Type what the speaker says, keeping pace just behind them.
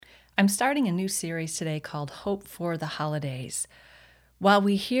I'm starting a new series today called Hope for the Holidays. While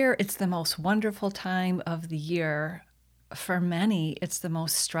we hear it's the most wonderful time of the year, for many it's the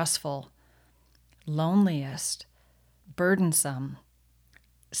most stressful, loneliest, burdensome,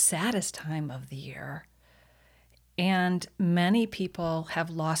 saddest time of the year. And many people have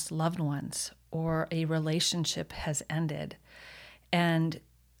lost loved ones or a relationship has ended. And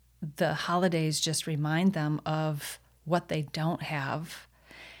the holidays just remind them of what they don't have.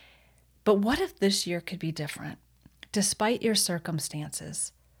 But what if this year could be different? Despite your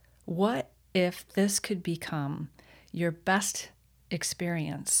circumstances, what if this could become your best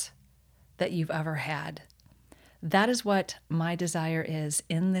experience that you've ever had? That is what my desire is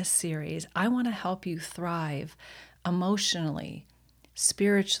in this series. I want to help you thrive emotionally,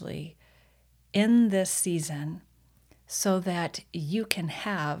 spiritually in this season so that you can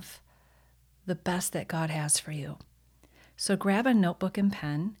have the best that God has for you. So grab a notebook and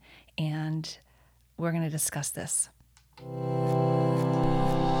pen, and we're going to discuss this.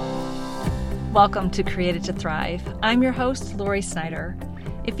 Welcome to Created to Thrive. I'm your host, Lori Snyder.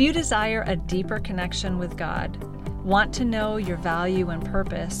 If you desire a deeper connection with God, want to know your value and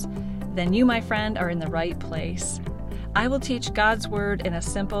purpose, then you, my friend, are in the right place. I will teach God's Word in a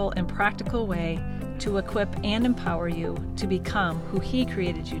simple and practical way to equip and empower you to become who He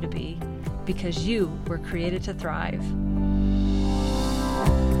created you to be, because you were created to thrive.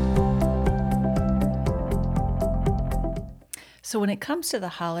 So when it comes to the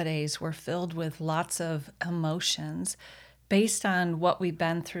holidays, we're filled with lots of emotions based on what we've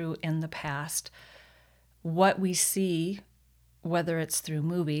been through in the past, what we see, whether it's through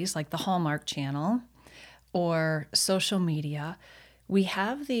movies like the Hallmark Channel or social media. We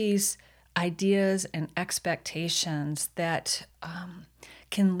have these ideas and expectations that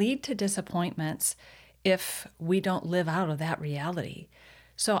can lead to disappointments if we don't live out of that reality.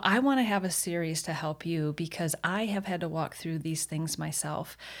 So I want to have a series to help you because I have had to walk through these things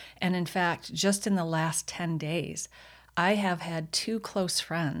myself. And in fact, just in the last 10 days, I have had two close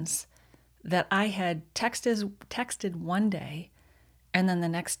friends that I had texted one day, and then the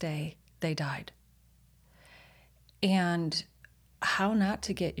next day they died. And how not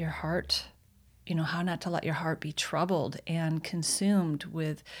to get your heart, how not to let your heart be troubled and consumed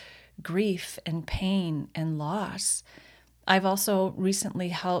with grief and pain and loss. I've also recently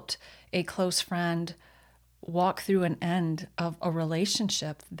helped a close friend walk through an end of a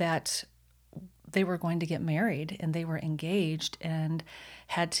relationship that they were going to get married and they were engaged and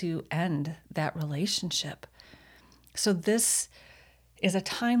had to end that relationship. So this is a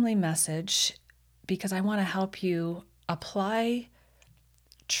timely message because I want to help you apply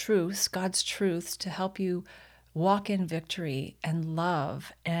truths, God's truths, to help you walk in victory and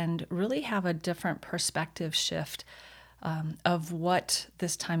love and really have a different perspective shift of what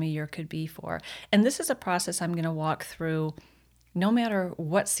this time of year could be for. And this is a process I'm going to walk through no matter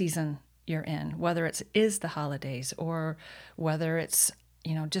what season you're in, whether it is the holidays or whether it's,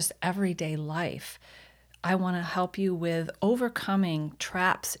 just everyday life. I want to help you with overcoming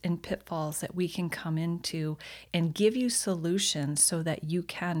traps and pitfalls that we can come into and give you solutions so that you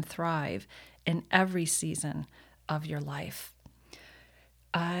can thrive in every season of your life.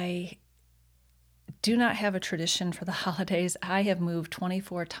 I do not have a tradition for the holidays. I have moved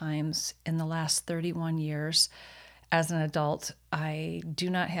 24 times in the last 31 years. As an adult, I do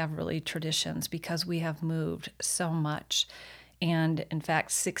not have really traditions because we have moved so much. And in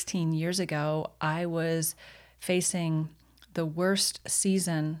fact, 16 years ago, I was facing the worst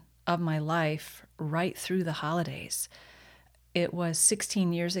season of my life right through the holidays. It was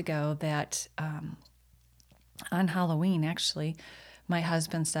 16 years ago that on Halloween, actually, my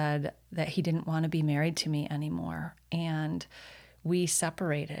husband said that he didn't want to be married to me anymore, and we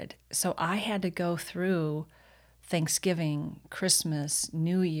separated. So I had to go through Thanksgiving, Christmas,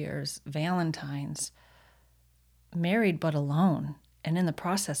 New Year's, Valentine's, married but alone, and in the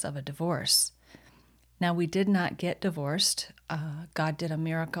process of a divorce. Now, we did not get divorced. God did a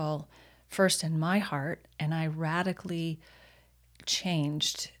miracle first in my heart, and I radically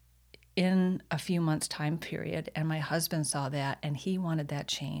changed in a few months' time period, and my husband saw that, and he wanted that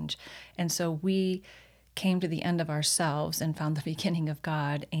change. And so we came to the end of ourselves and found the beginning of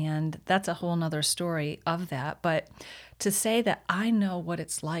God, and that's a whole nother story of that. But to say that I know what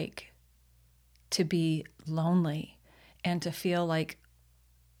it's like to be lonely and to feel like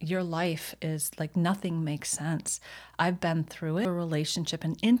your life is like nothing makes sense. I've been through it, a relationship,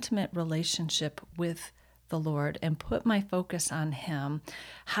 an intimate relationship with the Lord, and put my focus on Him,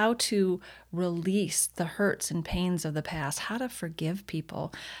 how to release the hurts and pains of the past, how to forgive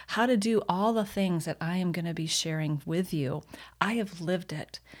people, how to do all the things that I am going to be sharing with you. I have lived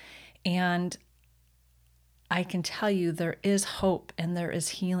it. And I can tell you there is hope and there is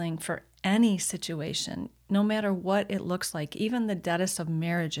healing for any situation, no matter what it looks like, even the deadest of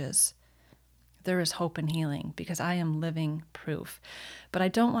marriages. There is hope and healing because I am living proof. But I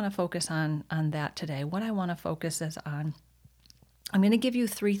don't want to focus on that today. What I want to focus is on, I'm going to give you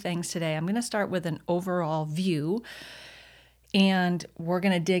 3 things today. I'm going to start with an overall view, and we're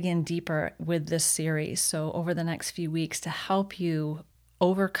going to dig in deeper with this series. So over the next few weeks to help you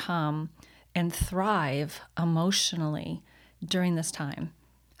overcome and thrive emotionally during this time.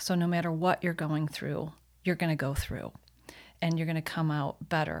 So no matter what you're going through, you're going to go through and you're going to come out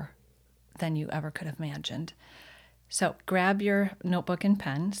better than you ever could have imagined. So grab your notebook and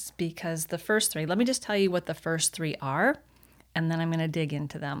pens because the first 3, let me just tell you what the first 3 are, and then I'm going to dig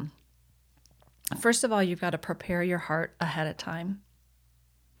into them. First of all, you've got to prepare your heart ahead of time.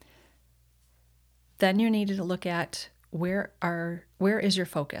 Then you need to look at where is your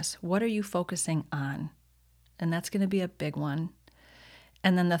focus? What are you focusing on? And that's going to be a big one.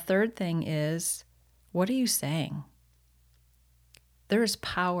 And then the third thing is, what are you saying? There is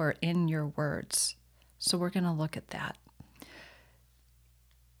power in your words. So we're going to look at that.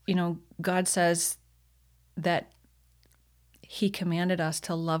 You know, God says that He commanded us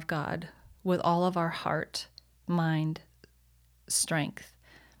to love God with all of our heart, mind, strength,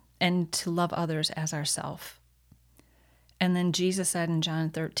 and to love others as ourselves. And then Jesus said in John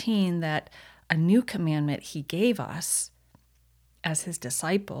 13 that a new commandment He gave us as His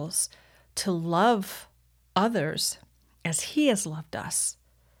disciples to love others as He has loved us.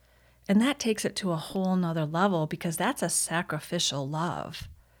 And that takes it to a whole nother level because that's a sacrificial love.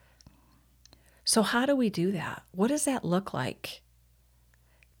 So how do we do that? What does that look like?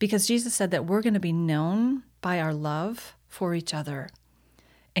 Because Jesus said that we're going to be known by our love for each other.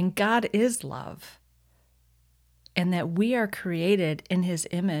 And God is love. And that we are created in His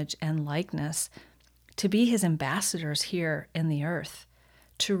image and likeness to be His ambassadors here in the earth,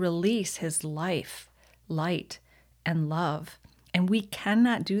 to release His life, light, and love. And we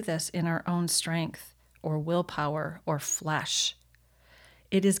cannot do this in our own strength or willpower or flesh.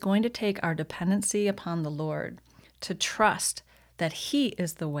 It is going to take our dependency upon the Lord to trust that He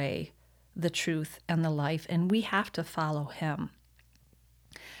is the way, the truth, and the life, and we have to follow Him.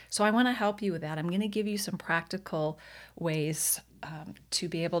 So I want to help you with that. I'm going to give you some practical ways to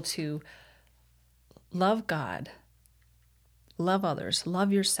be able to love God, love others,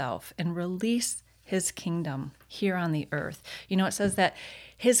 love yourself, and release His kingdom here on the earth. You know, it says that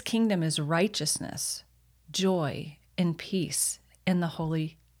His kingdom is righteousness, joy, and peace in the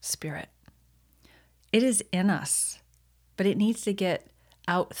Holy Spirit. It is in us, but it needs to get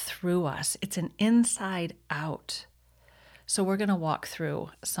out through us. It's an inside out. So we're going to walk through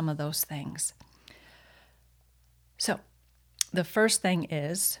some of those things. So the first thing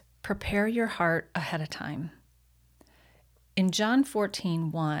is prepare your heart ahead of time. In John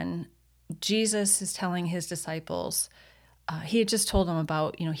 14:1, Jesus is telling His disciples, He had just told them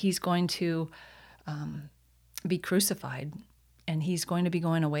about, He's going to be crucified and He's going to be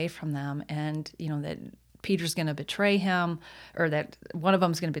going away from them, and, that Peter's going to betray Him, or that one of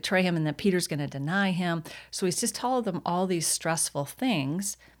them is going to betray Him and that Peter's going to deny Him. So He's just told them all these stressful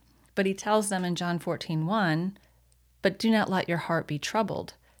things, but He tells them in John 14:1, but do not let your heart be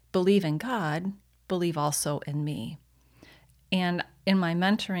troubled. Believe in God, believe also in me. And in my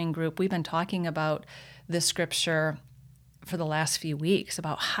mentoring group, we've been talking about this scripture for the last few weeks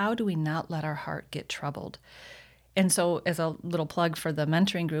about how do we not let our heart get troubled. And so as a little plug for the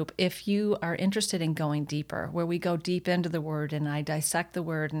mentoring group, if you are interested in going deeper, where we go deep into the Word and I dissect the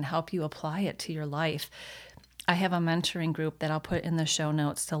Word and help you apply it to your life, I have a mentoring group that I'll put in the show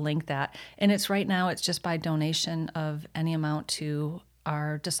notes to link that. And it's right now, it's just by donation of any amount to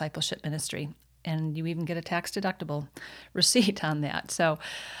our discipleship ministry. And you even get a tax-deductible receipt on that. So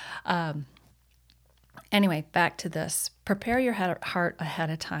anyway, back to this. Prepare your heart ahead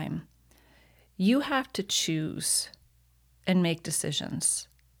of time. You have to choose and make decisions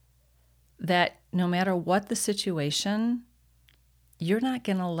that no matter what the situation, you're not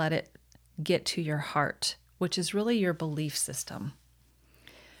going to let it get to your heart, which is really your belief system.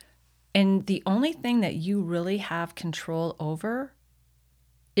 And the only thing that you really have control over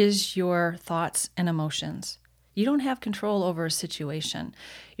is your thoughts and emotions. You don't have control over a situation.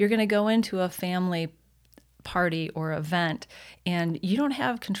 You're going to go into a family party or event, and you don't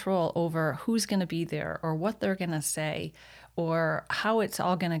have control over who's going to be there or what they're going to say or how it's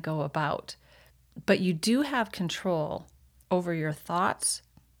all going to go about. But you do have control over your thoughts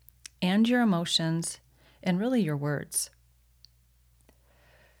and your emotions and really your words.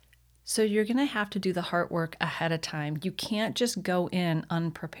 So you're going to have to do the heart work ahead of time. You can't just go in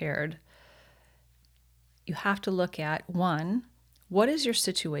unprepared. You have to look at, one, what is your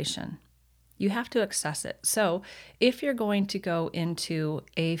situation? You have to assess it. So if you're going to go into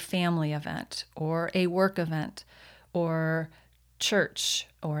a family event or a work event or church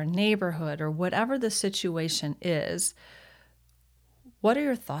or neighborhood or whatever the situation is, what are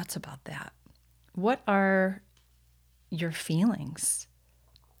your thoughts about that? What are your feelings?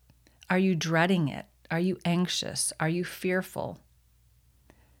 Are you dreading it? Are you anxious? Are you fearful?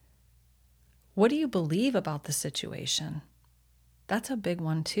 What do you believe about the situation? That's a big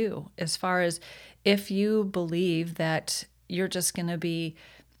one too, as far as if you believe that you're just going to be,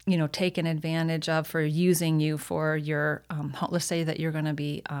 taken advantage of for using you for your, let's say that you're going to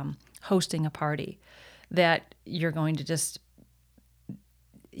be hosting a party, that you're going to just,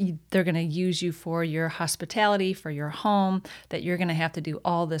 they're going to use you for your hospitality, for your home, that you're going to have to do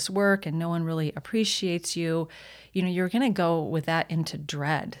all this work and no one really appreciates you. You're going to go with that into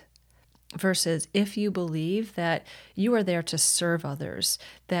dread. Versus if you believe that you are there to serve others,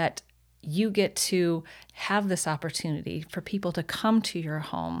 that you get to have this opportunity for people to come to your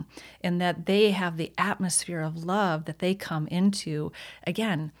home and that they have the atmosphere of love that they come into.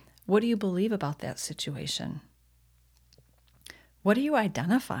 Again, what do you believe about that situation? What are you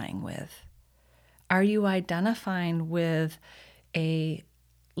identifying with? Are you identifying with a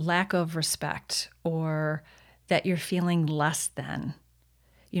lack of respect or that you're feeling less than?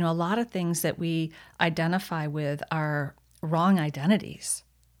 A lot of things that we identify with are wrong identities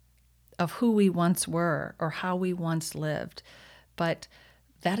of who we once were or how we once lived. But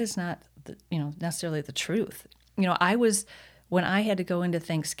that is not, necessarily the truth. When I had to go into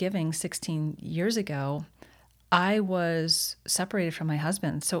Thanksgiving 16 years ago, I was separated from my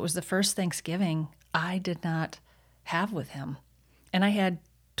husband. So it was the first Thanksgiving I did not have with him. And I had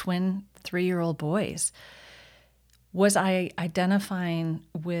twin 3-year-old boys. Was I identifying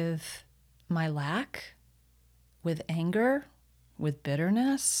with my lack, with anger, with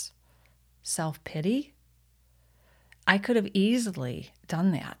bitterness, self-pity? I could have easily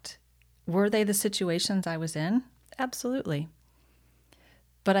done that. Were they the situations I was in? Absolutely.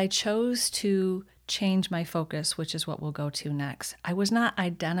 But I chose to change my focus, which is what we'll go to next. I was not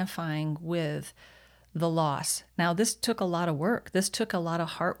identifying with the loss. Now, this took a lot of work. This took a lot of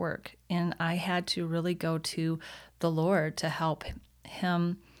heart work. And I had to really go to the Lord to help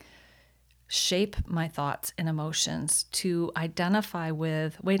him shape my thoughts and emotions, to identify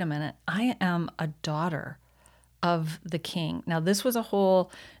with, wait a minute, I am a daughter of the King. Now, this was a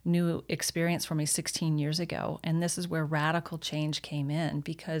whole new experience for me 16 years ago. And this is where radical change came in,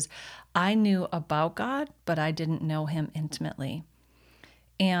 because I knew about God, but I didn't know him intimately.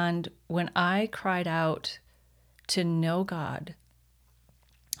 And when I cried out to know God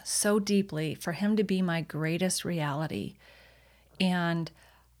so deeply, for him to be my greatest reality, and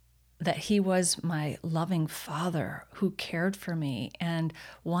that he was my loving father who cared for me and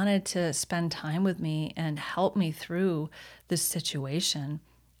wanted to spend time with me and help me through this situation,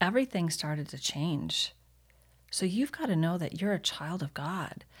 everything started to change. So you've got to know that you're a child of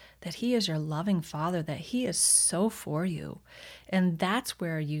God, that he is your loving father, that he is so for you. And that's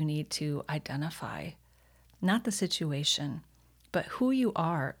where you need to identify, not the situation, but who you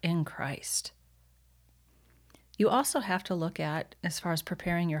are in Christ. You also have to look at, as far as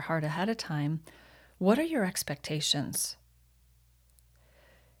preparing your heart ahead of time, what are your expectations?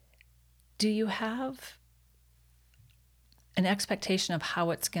 Do you have an expectation of how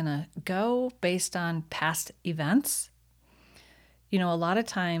it's going to go based on past events? A lot of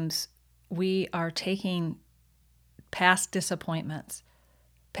times we are taking past disappointments,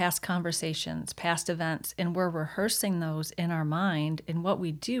 past conversations, past events, and we're rehearsing those in our mind. And what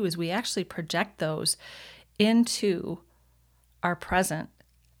we do is we actually project those into our present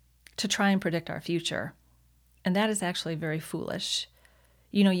to try and predict our future. And that is actually very foolish.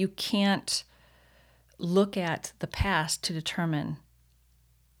 You can't look at the past to determine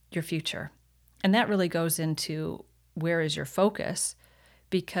your future. And that really goes into where is your focus,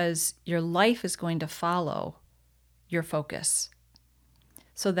 because your life is going to follow your focus.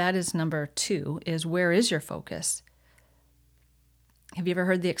 So that is number 2, is where is your focus? Have you ever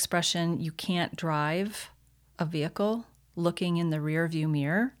heard the expression, you can't drive a vehicle looking in the rear view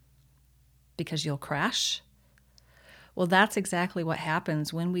mirror because you'll crash? Well, that's exactly what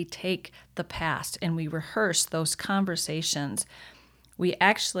happens when we take the past and we rehearse those conversations. We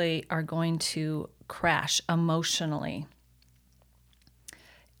actually are going to crash emotionally.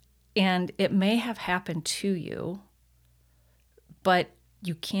 And it may have happened to you, but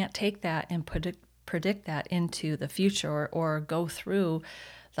you can't take that and predict that into the future or go through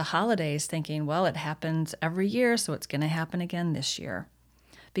the holidays thinking, well, it happens every year, so it's going to happen again this year.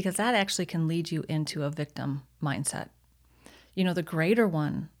 Because that actually can lead you into a victim mindset. The greater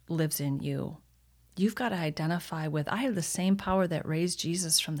one lives in you. You've got to identify with, I have the same power that raised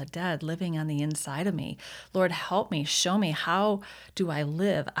Jesus from the dead living on the inside of me. Lord, help me, show me, how do I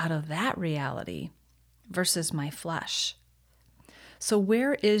live out of that reality versus my flesh? So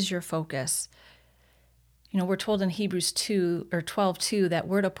where is your focus? We're told in Hebrews 2 or 12:2 that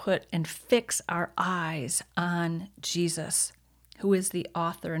we're to put and fix our eyes on Jesus, who is the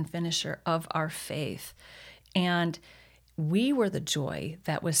author and finisher of our faith. And we were the joy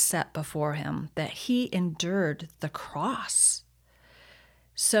that was set before him, that he endured the cross.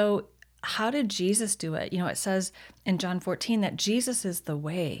 So how did Jesus do it? It says in John 14 that Jesus is the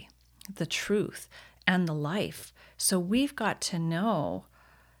way, the truth, and the life. So we've got to know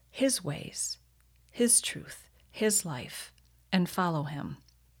his ways, his truth, his life, and follow him.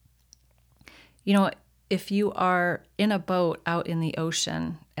 If you are in a boat out in the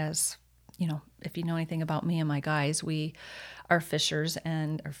ocean, as if you know anything about me and my guys, we are fishers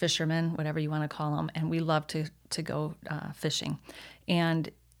or fishermen, whatever you want to call them, and we love to go fishing. And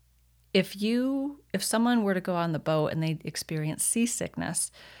if someone were to go on the boat and they experience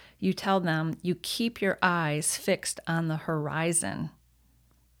seasickness, you tell them you keep your eyes fixed on the horizon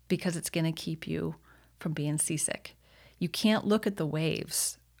because it's going to keep you from being seasick. You can't look at the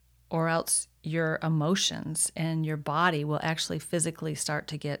waves, or else your emotions and your body will actually physically start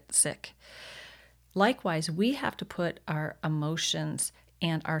to get sick. Likewise, we have to put our emotions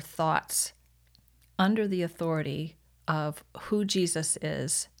and our thoughts under the authority of who Jesus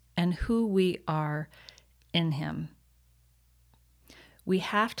is and who we are in him. We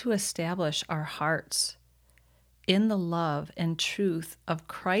have to establish our hearts in the love and truth of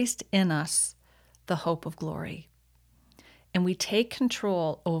Christ in us, the hope of glory. And we take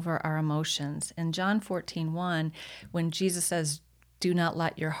control over our emotions. In John 14:1, when Jesus says, "Do not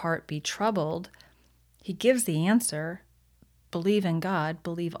let your heart be troubled," he gives the answer, believe in God,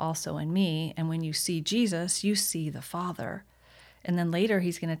 believe also in me. And when you see Jesus, you see the Father. And then later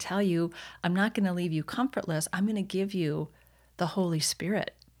he's going to tell you, I'm not going to leave you comfortless. I'm going to give you the Holy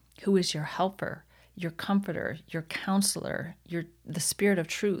Spirit, who is your helper, your comforter, your counselor, the Spirit of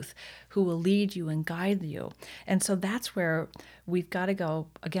truth, who will lead you and guide you. And so that's where we've got to go,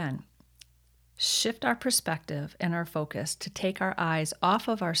 again, shift our perspective and our focus to take our eyes off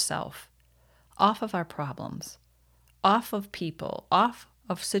of ourself, off of our problems, off of people, off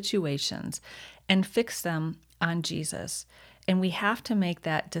of situations, and fix them on Jesus. And we have to make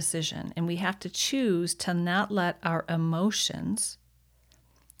that decision, and we have to choose to not let our emotions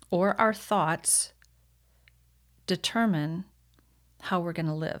or our thoughts determine how we're going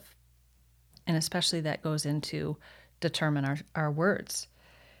to live. And especially that goes into determine our words.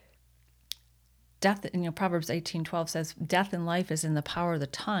 Death, Proverbs 18:12 says, death and life is in the power of the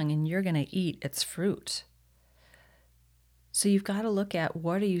tongue, and you're going to eat its fruit. So you've got to look at,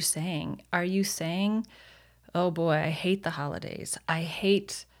 what are you saying? Are you saying, oh boy, I hate the holidays. I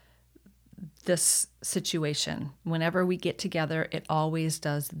hate this situation. Whenever we get together, it always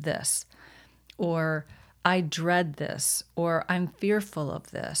does this. Or I dread this, or I'm fearful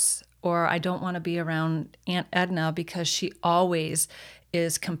of this, or I don't want to be around Aunt Edna because she always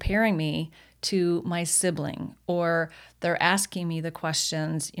is comparing me to my sibling, or they're asking me the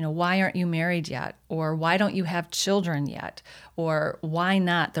questions, why aren't you married yet? Or why don't you have children yet? Or why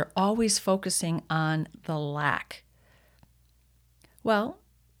not? They're always focusing on the lack. Well,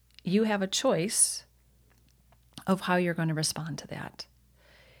 you have a choice of how you're going to respond to that.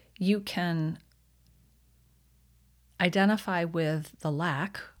 You can identify with the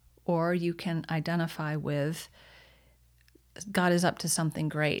lack, or you can identify with God is up to something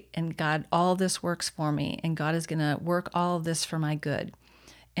great, and God, all this works for me, and God is going to work all of this for my good.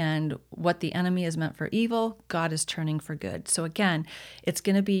 And what the enemy is meant for evil, God is turning for good. So again, it's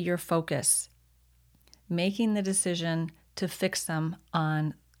going to be your focus, making the decision to fix them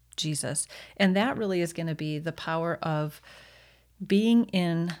on Jesus. And that really is going to be the power of being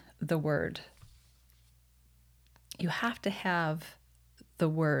in the Word. You have to have the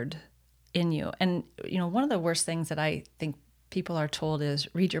Word in you. And, one of the worst things that I think people are told is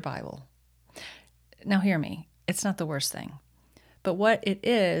read your Bible. Now, hear me. It's not the worst thing. But what it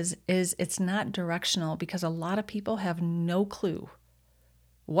is it's not directional, because a lot of people have no clue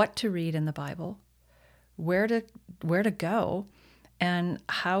what to read in the Bible, where to go, and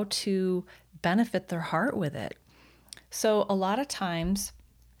how to benefit their heart with it. So a lot of times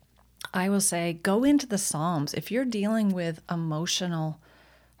I will say, go into the Psalms. If you're dealing with emotional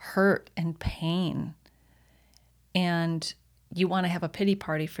hurt and pain, and you want to have a pity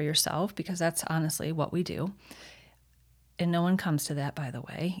party for yourself, because that's honestly what we do. And no one comes to that, by the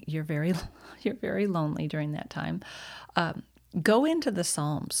way. You're very you're very lonely during that time. Go into the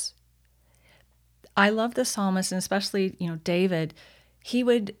Psalms. I love the psalmist, and especially, David. He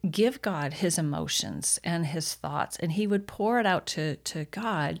would give God his emotions and his thoughts, and he would pour it out to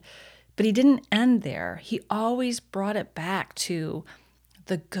God. But he didn't end there. He always brought it back to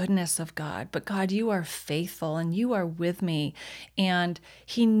the goodness of God. But God, you are faithful and you are with me. And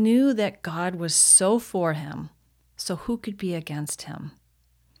he knew that God was so for him. So who could be against him?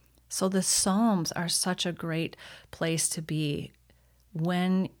 So the Psalms are such a great place to be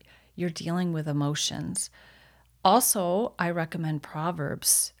when you're dealing with emotions. Also, I recommend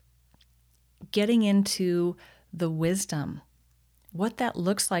Proverbs, getting into the wisdom, what that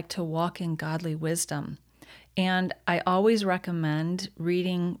looks like to walk in godly wisdom. And I always recommend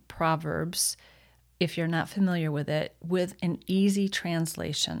reading Proverbs, if you're not familiar with it, with an easy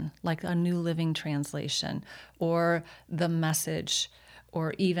translation, like a New Living Translation or the Message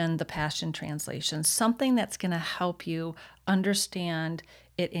or even the Passion Translation, something that's going to help you understand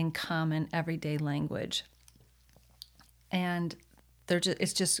it in common everyday language. And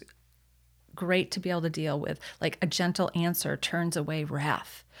it's just great to be able to deal with, like, a gentle answer turns away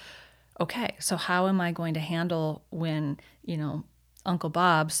wrath. Okay, so how am I going to handle when, Uncle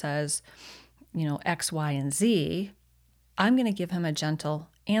Bob says, X, Y, and Z? I'm going to give him a gentle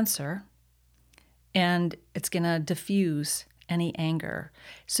answer, and it's going to diffuse any anger.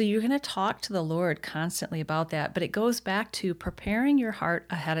 So you're going to talk to the Lord constantly about that, but it goes back to preparing your heart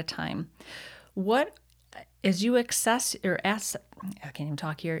ahead of time. As you assess your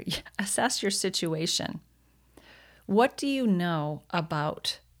situation, what do you know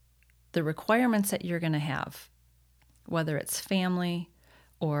about the requirements that you're going to have, whether it's family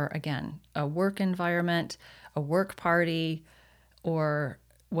or, again, a work environment, a work party, or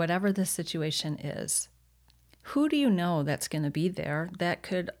whatever the situation is? Who do you know that's going to be there that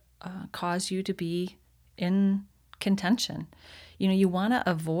could cause you to be in contention? You want to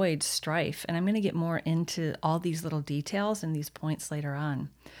avoid strife, and I'm going to get more into all these little details and these points later on.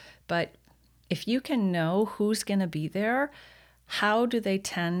 But if you can know who's going to be there, how do they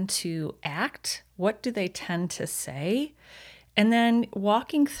tend to act? What do they tend to say? And then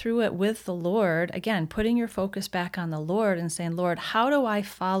walking through it with the Lord, again, putting your focus back on the Lord and saying, Lord, how do I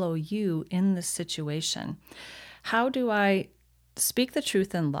follow you in this situation? How do I speak the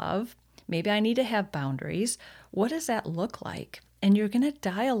truth in love? Maybe I need to have boundaries. What does that look like? And you're going to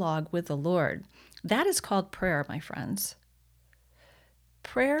dialogue with the Lord. That is called prayer, my friends.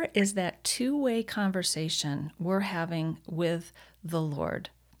 Prayer is that two-way conversation we're having with the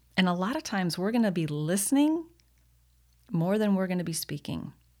Lord. And a lot of times we're going to be listening more than we're going to be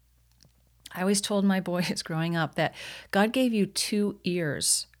speaking. I always told my boys growing up that God gave you 2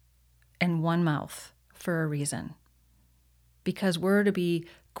 ears and 1 mouth for a reason. Because we're to be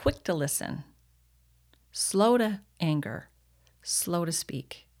quick to listen, slow to anger, slow to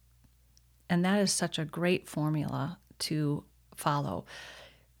speak. And that is such a great formula to follow.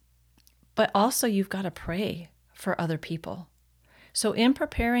 But also, you've got to pray for other people. So in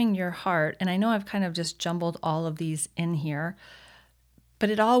preparing your heart, and I know I've kind of just jumbled all of these in here, but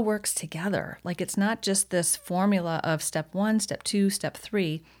it all works together. Like, it's not just this formula of step 1, step 2, step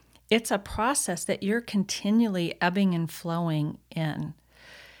 3. It's a process that you're continually ebbing and flowing in.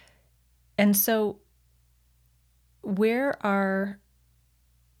 And so where are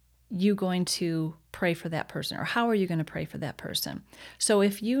you going to pray for that person, or how are you going to pray for that person? So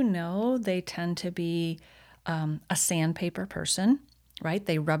if you know they tend to be a sandpaper person, right?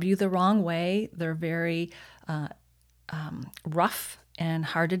 They rub you the wrong way. They're very rough and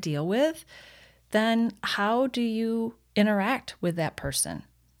hard to deal with. Then how do you interact with that person?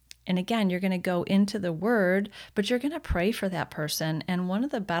 And again, you're going to go into the Word, but you're going to pray for that person. And one of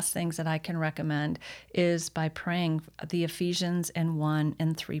the best things that I can recommend is by praying the Ephesians 1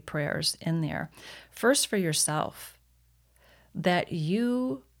 and 3 prayers in there. First, for yourself, that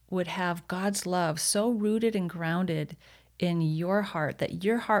you would have God's love so rooted and grounded in your heart, that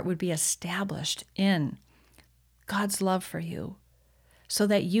your heart would be established in God's love for you, so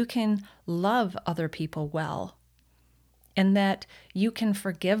that you can love other people well, and that you can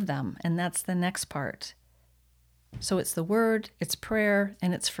forgive them. And that's the next part. So it's the Word, it's prayer,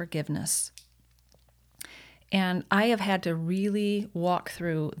 and it's forgiveness. And I have had to really walk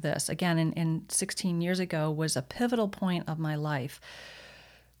through this. Again, in 16 years ago was a pivotal point of my life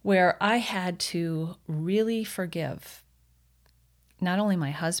where I had to really forgive not only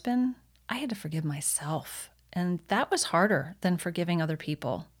my husband, I had to forgive myself. And that was harder than forgiving other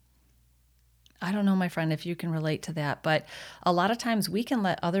people. I don't know, my friend, if you can relate to that, but a lot of times we can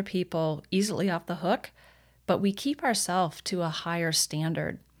let other people easily off the hook, but we keep ourselves to a higher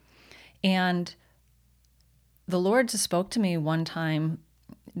standard. And the Lord just spoke to me one time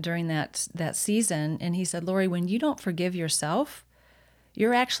during that season, and he said, Lori, when you don't forgive yourself,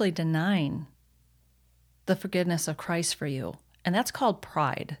 you're actually denying the forgiveness of Christ for you. And that's called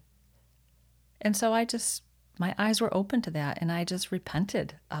pride. And so my eyes were open to that, and I just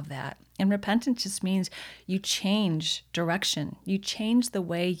repented of that. And repentance just means you change direction, you change the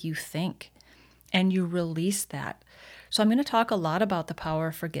way you think, and you release that. So I'm going to talk a lot about the power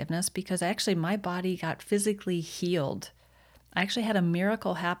of forgiveness because actually my body got physically healed. I actually had a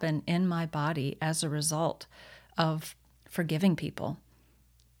miracle happen in my body as a result of forgiving people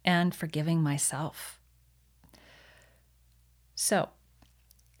and forgiving myself. So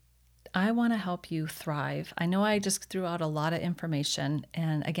I want to help you thrive. I know I just threw out a lot of information,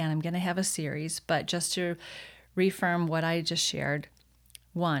 and again, I'm going to have a series, but just to reaffirm what I just shared.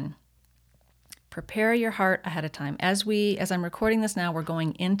 1, prepare your heart ahead of time. As I'm recording this now, we're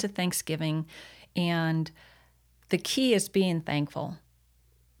going into Thanksgiving, and the key is being thankful.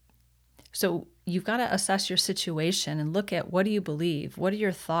 So you've got to assess your situation and look at, what do you believe? What are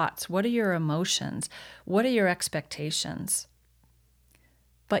your thoughts? What are your emotions? What are your expectations?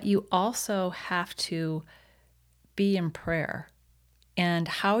 But you also have to be in prayer and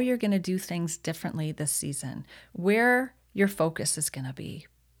how you're going to do things differently this season, where your focus is going to be.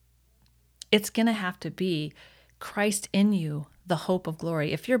 It's going to have to be Christ in you, the hope of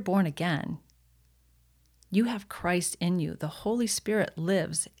glory. If you're born again, you have Christ in you. The Holy Spirit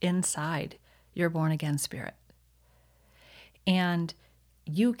lives inside your born again spirit. And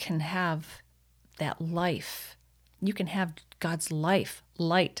you can have that life. You can have God's life,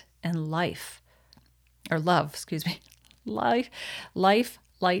 light, and life, or love, excuse me. Life,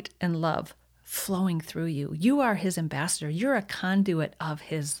 light, and love flowing through you. You are his ambassador. You're a conduit of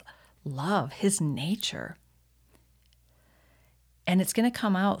his love, his nature. And it's going to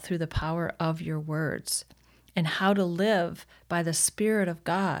come out through the power of your words and how to live by the Spirit of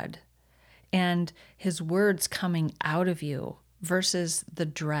God and his words coming out of you versus the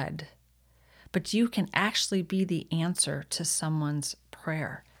dread. But you can actually be the answer to someone's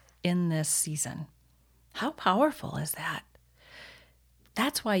prayer in this season. How powerful is that?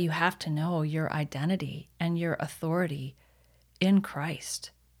 That's why you have to know your identity and your authority in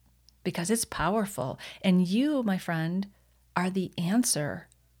Christ, because it's powerful. And you, my friend, are the answer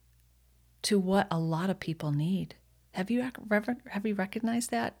to what a lot of people need. Have you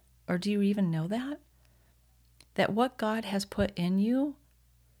recognized that? Or do you even know that? That what God has put in you,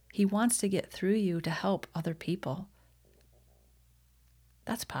 he wants to get through you to help other people.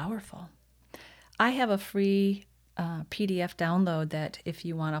 That's powerful. I have a free PDF download that, if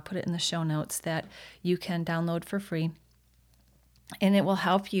you want, I'll put it in the show notes, that you can download for free. And it will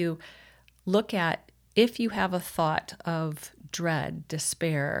help you look at, if you have a thought of dread,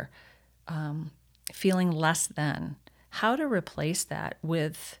 despair, feeling less than, how to replace that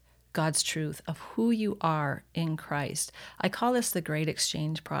with God's truth of who you are in Christ. I call this the Great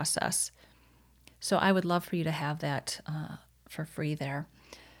Exchange process. So I would love for you to have that for free there.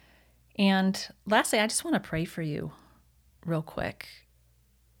 And lastly, I just want to pray for you real quick.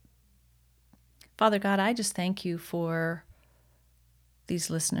 Father God, I just thank you for these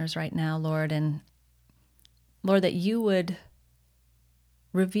listeners right now, Lord, and Lord, that you would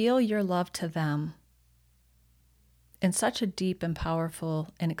reveal your love to them in such a deep and powerful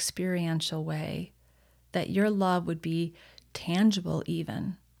and experiential way, that your love would be tangible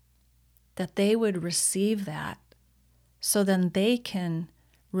even, that they would receive that so then they can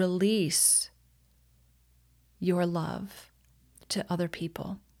release your love to other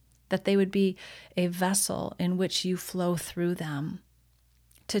people, that they would be a vessel in which you flow through them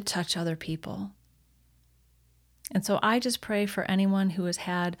to touch other people. And so I just pray for anyone who has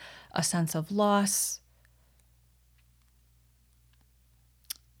had a sense of loss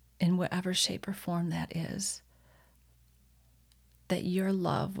in whatever shape or form that is, that your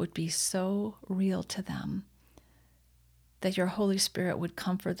love would be so real to them, that your Holy Spirit would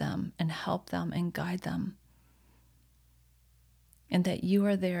comfort them and help them and guide them, and that you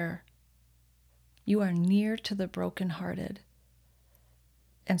are there. You are near to the brokenhearted.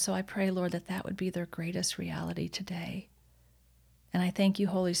 And so I pray, Lord, that that would be their greatest reality today. And I thank you,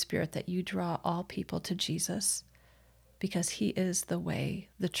 Holy Spirit, that you draw all people to Jesus, because he is the way,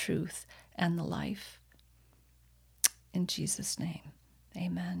 the truth, and the life. In Jesus' name,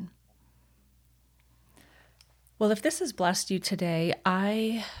 amen. Well, if this has blessed you today,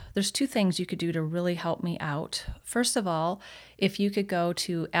 there's two things you could do to really help me out. First of all, if you could go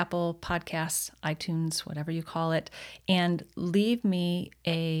to Apple Podcasts, iTunes, whatever you call it, and leave me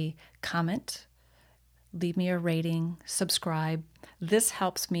a comment, leave me a rating, subscribe. This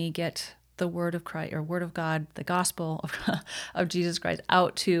helps me get the word of Christ or word of God, the gospel of Jesus Christ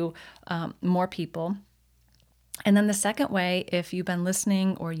out to more people. And then the second way, if you've been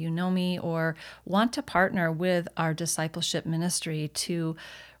listening or you know me or want to partner with our discipleship ministry to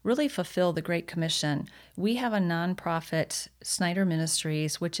really fulfill the Great Commission, we have a nonprofit, Snyder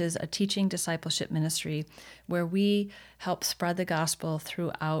Ministries, which is a teaching discipleship ministry where we help spread the gospel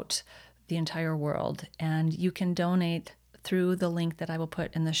throughout the entire world. And you can donate through the link that I will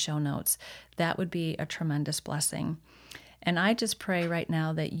put in the show notes. That would be a tremendous blessing. And I just pray right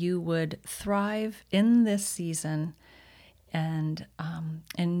now that you would thrive in this season and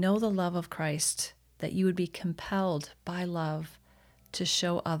know the love of Christ, that you would be compelled by love to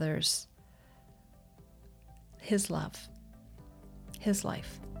show others His love, His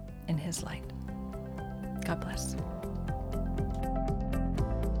life, and His light. God bless.